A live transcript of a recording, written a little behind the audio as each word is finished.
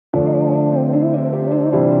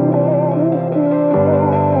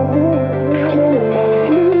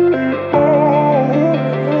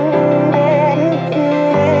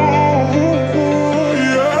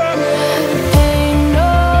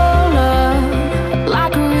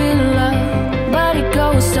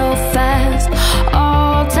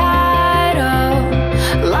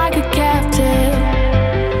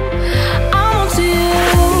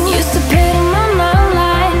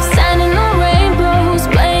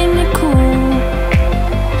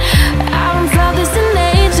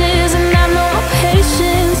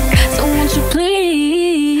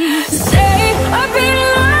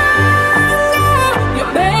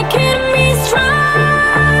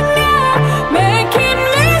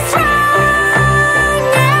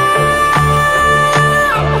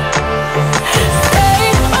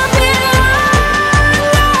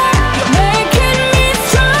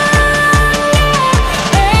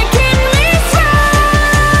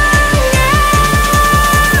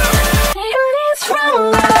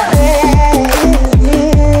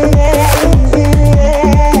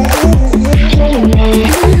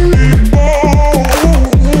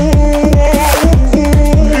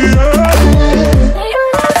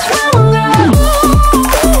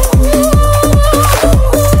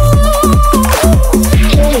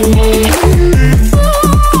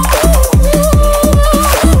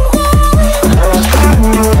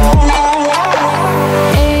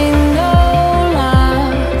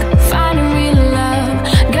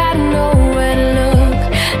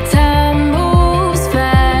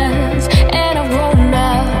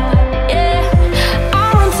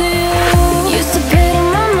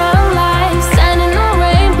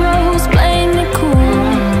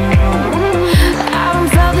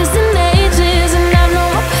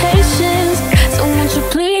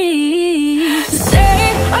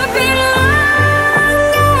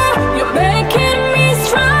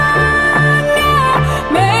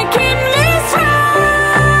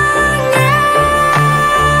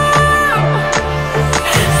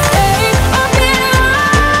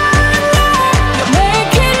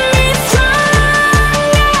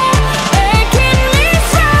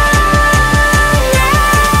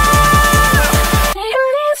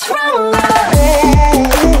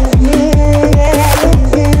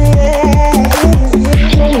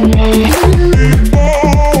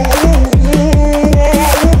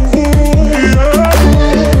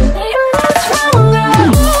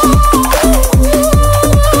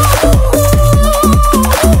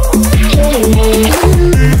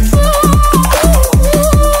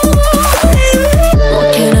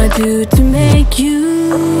like you.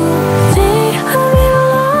 Stay a little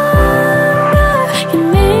longer, you're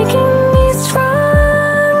making me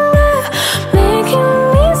stronger, making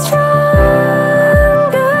me stronger.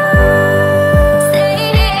 Stay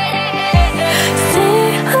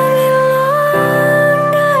a little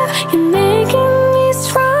longer, you're making me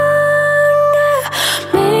stronger,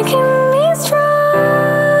 making me stronger.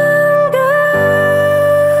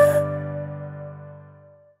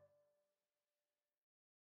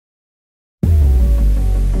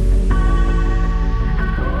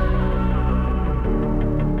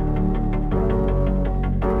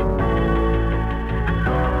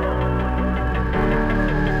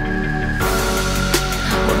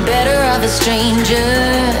 We're better off as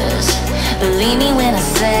strangers. Believe me when I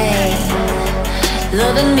say,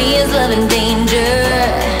 loving me is loving danger.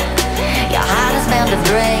 Your heart is bound to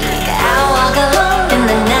break. I walk alone in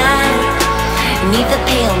the night, beneath the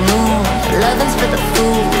pale moon. Loving's for the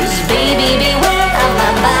fools. Baby, beware of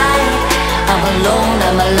my bite. I'm alone,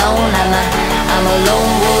 I'm alone, I'm a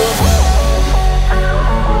lone wolf.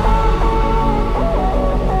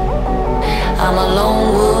 I'm a lone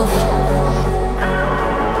wolf.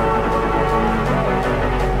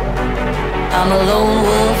 I'm a lone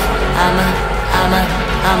wolf. I'm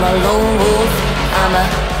a lone wolf. I'm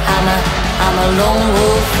a lone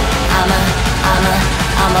wolf.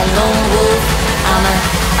 I'm a lone wolf. I'm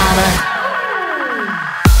a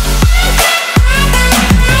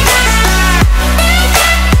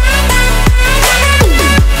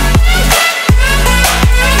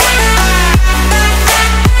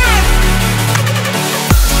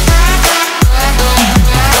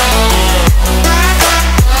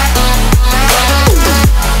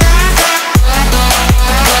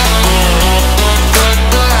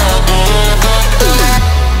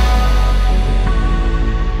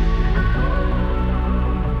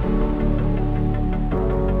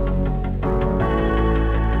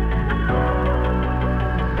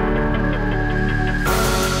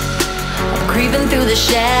creeping through the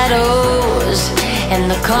shadows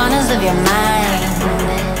and the corners of your mind.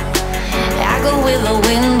 I go where the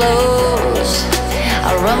wind blows.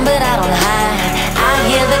 I run but I don't hide. I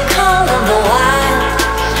hear the call of the wild,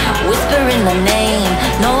 whispering the name.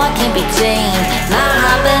 No, I can't be tamed. My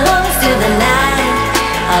heart belongs to the night.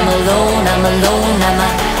 I'm alone, I'm alone,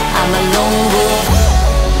 I'm a lone wolf.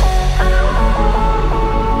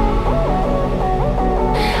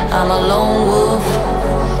 I'm a lone wolf.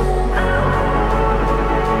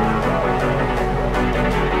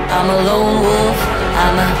 I'm a lone wolf.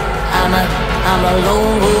 I'm a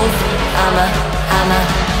lone wolf. I'm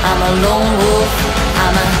a lone wolf.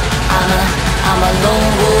 I'm a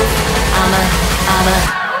lone wolf. I'm a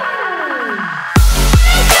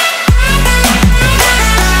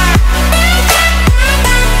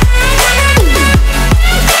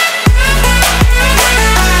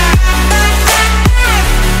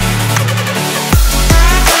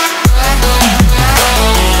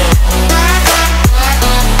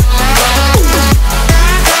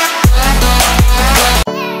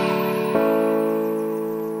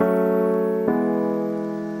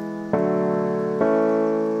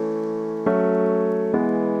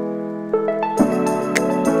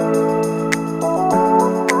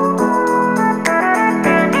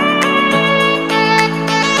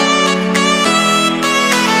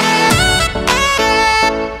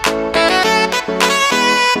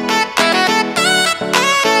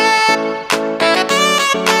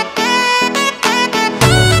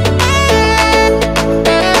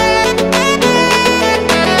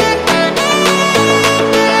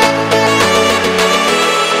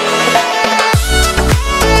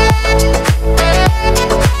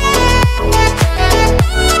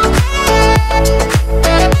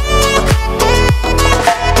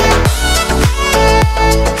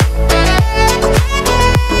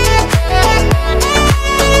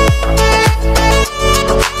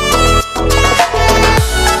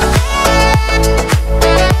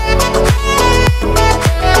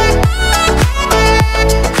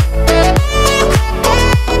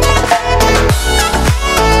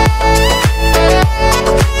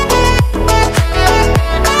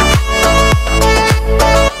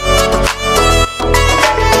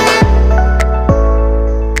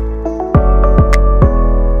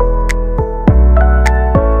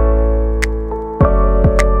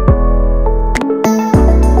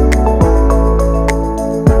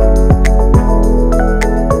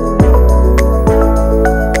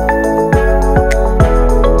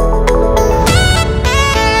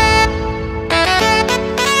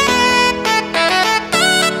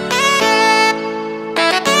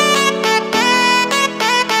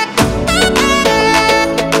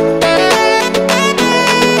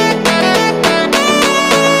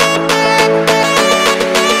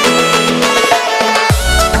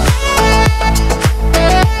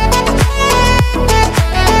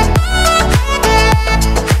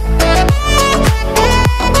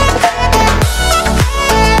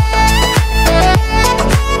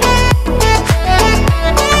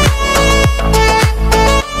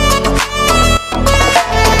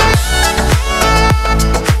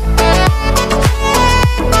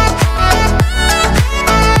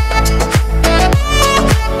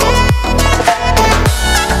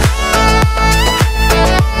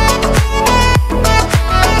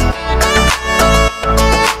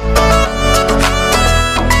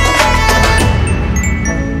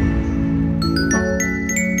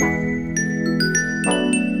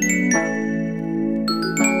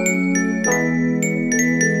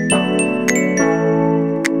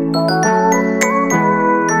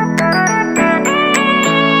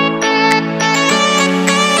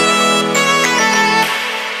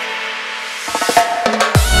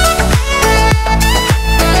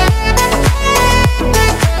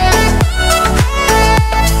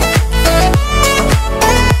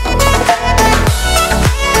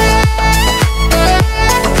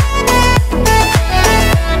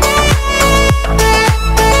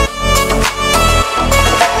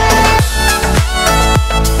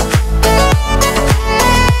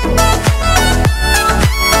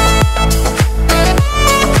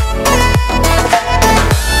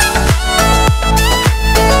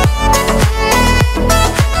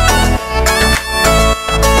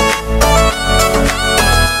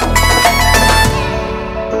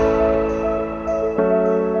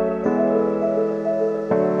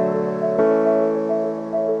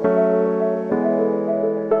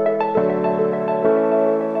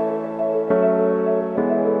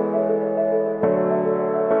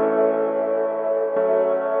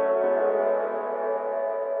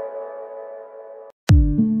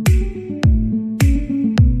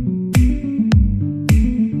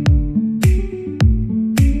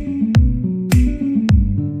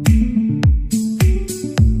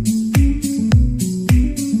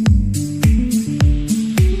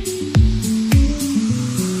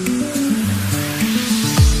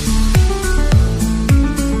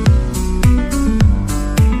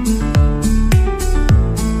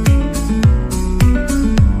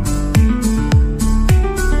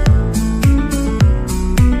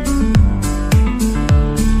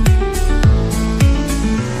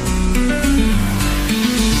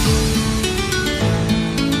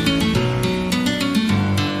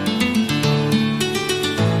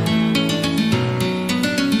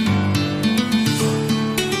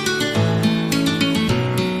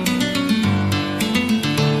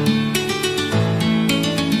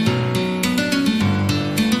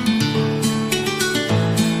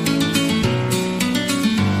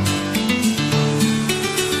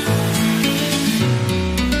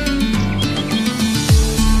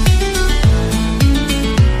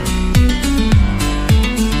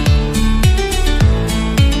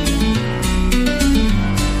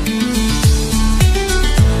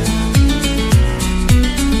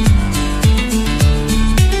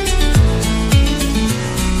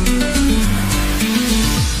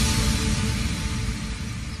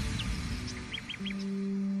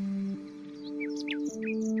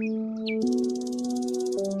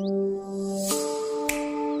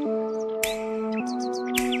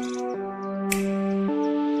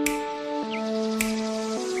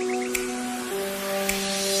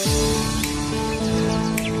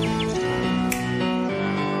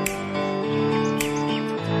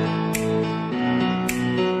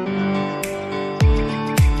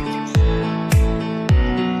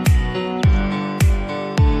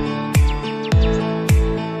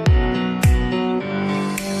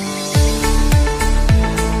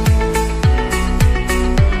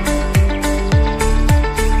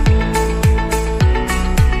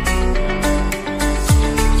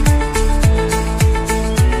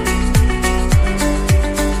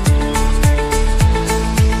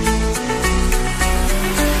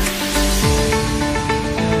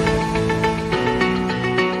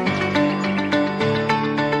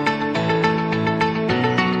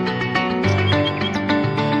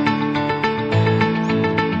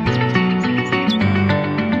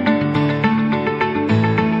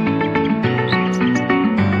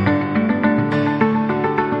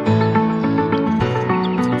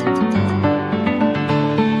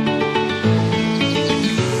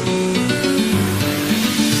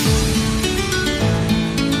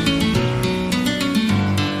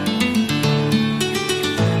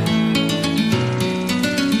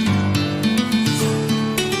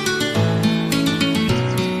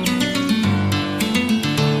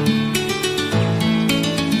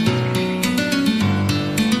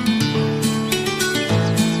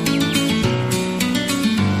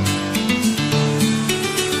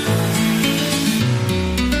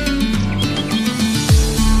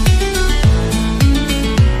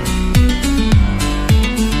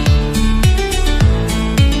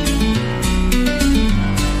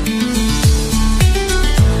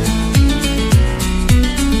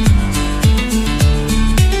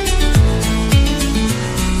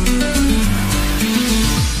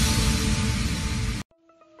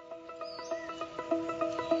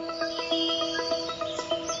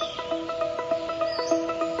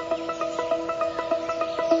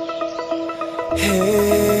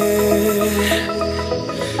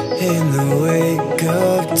In the wake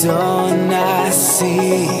of dawn I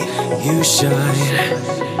see you shine.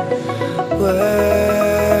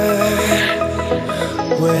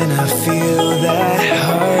 When I feel that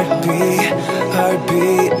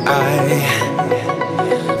heartbeat, I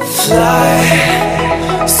fly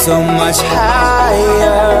so much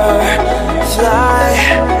higher, fly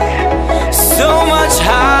so much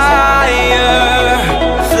higher,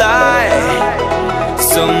 fly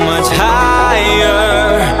so much higher,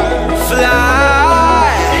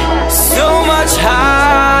 fly so much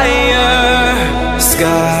higher.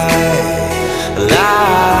 Skylines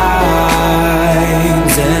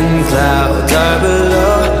and clouds are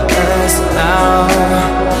below us now.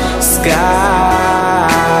 Skydive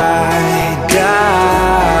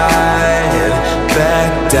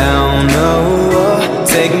back down, oh,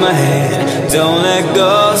 take my hand, don't let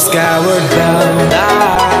go. Skyward bound.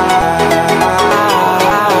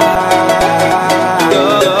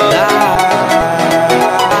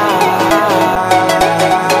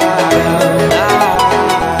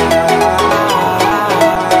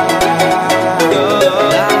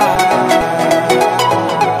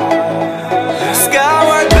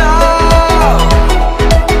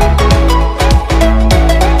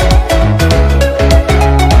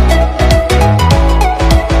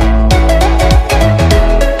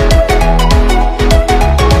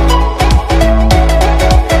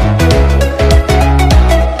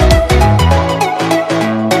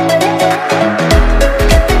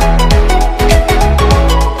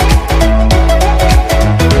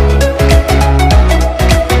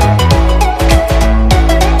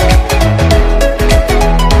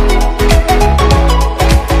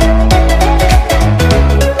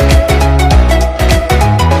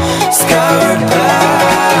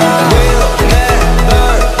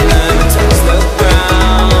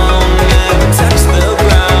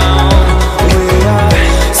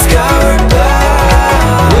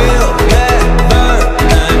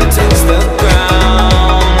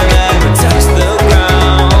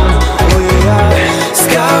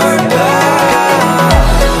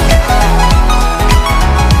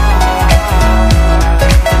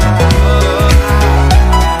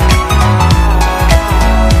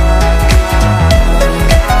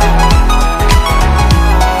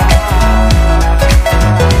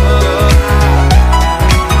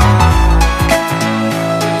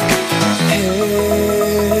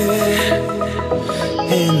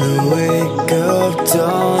 In the wake of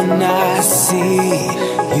dawn I see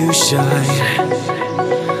you shine.